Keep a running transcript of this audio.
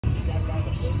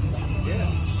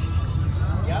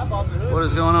What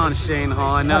is going on, Shane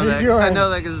Hall? I know that. Doing? I know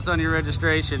that because it's on your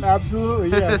registration. Absolutely,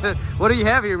 yes. What do you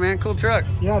have here, man? Cool truck.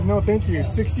 Yeah, no, thank you.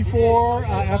 64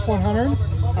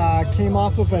 F100 came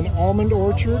off of an almond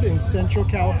orchard in Central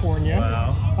California.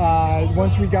 Wow.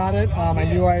 Once we got it, I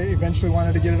knew I eventually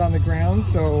wanted to get it on the ground.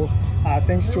 So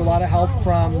thanks to a lot of help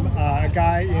from a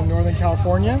guy in Northern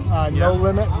California, No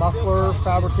Limit Muffler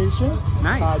Fabrication.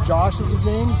 Nice. Josh is his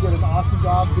name. Did an awesome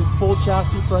job. Did full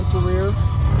chassis front to rear.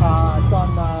 It's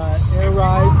on Air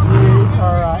Ride 3H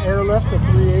or Airlift, the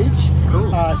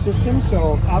 3H system.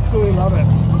 So absolutely love it.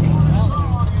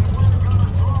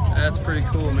 That's pretty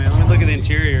cool, man. Let me look at the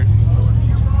interior.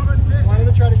 I wanted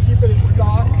to try to keep it as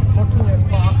stock looking as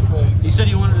possible. You said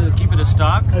you wanted to keep it as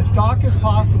stock? As stock as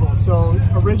possible. So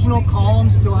original column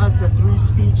still has the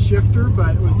 3-speed shifter,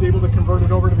 but it was able to convert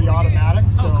it over to the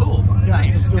automatic. So cool. Yeah,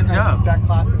 Nice. so Good job. That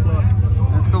classic look.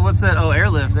 That's cool. What's that? Oh,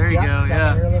 airlift. There you go.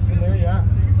 Yeah. Airlift in there. Yeah.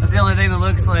 That's the only thing that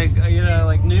looks like, you know,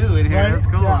 like new in here. Right? That's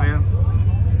cool, Yeah.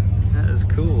 man. That is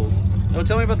cool. Oh,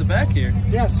 tell me about the back here.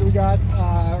 Yeah, so we got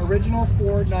original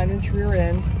Ford 9-inch rear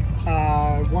end,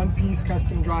 one-piece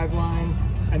custom driveline,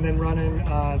 and then running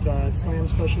the Slam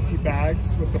Specialty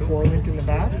bags with the 4-link in the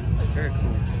back. Very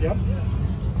cool. Yep.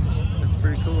 That's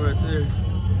pretty cool right there.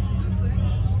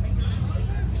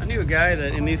 I knew a guy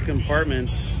that in these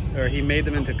compartments, or he made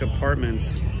them into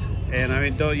compartments, and I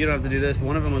mean, you don't have to do this.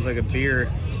 One of them was like a beer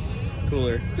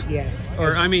cooler. Yes.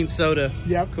 Or I mean soda.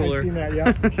 Yep, cooler. I've seen that,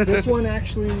 yeah. This one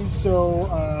actually,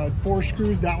 so 4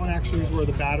 screws, that one actually is where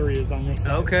the battery is on this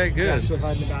side. Okay, good. Yeah, so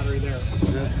hiding the battery there.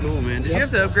 That's cool, man. Did you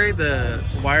have to upgrade the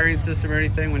wiring system or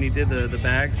anything when you did the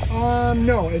bags?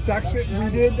 No, it's actually, we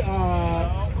did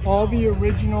all the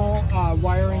original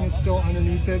wiring is still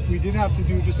underneath it. We did have to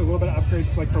do just a little bit of upgrade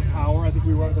like for power. I think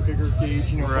we went with a bigger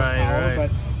gauge, you know, for power,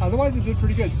 but otherwise it did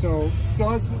pretty good. So still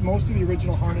has most of the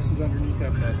original harnesses underneath it.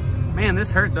 Okay. Man,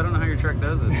 this hurts. I don't know how your truck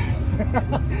does it.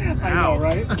 I know,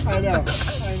 right? I know.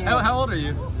 I know. How old are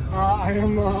you? I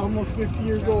am almost 50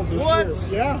 years old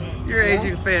this year. Yeah. You're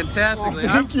aging fantastically.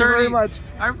 Well, thank you very much.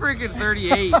 I'm freaking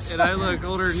 38 and I look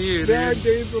older than you, dude. There are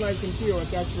days when I can feel it,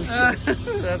 that's for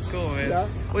sure. That's cool, man. Yeah.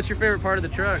 What's your favorite part of the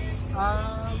truck? You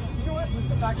know what? Just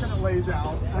the fact that it lays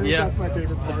out. I think that's my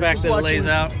favorite part. The fact that it lays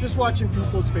out. Just watching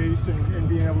people's face and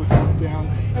being able to drop down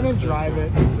and then drive it.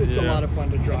 It's a lot of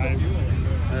fun to drive.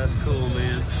 That's cool,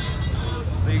 man.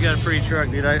 Well, you got a pretty truck,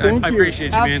 dude. I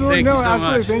appreciate you, absolutely. man. Thank you so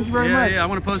absolutely. much. Thank you very much. Yeah, I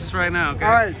want to post this right now, okay?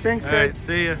 All right, thanks, Craig. All right,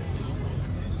 see ya.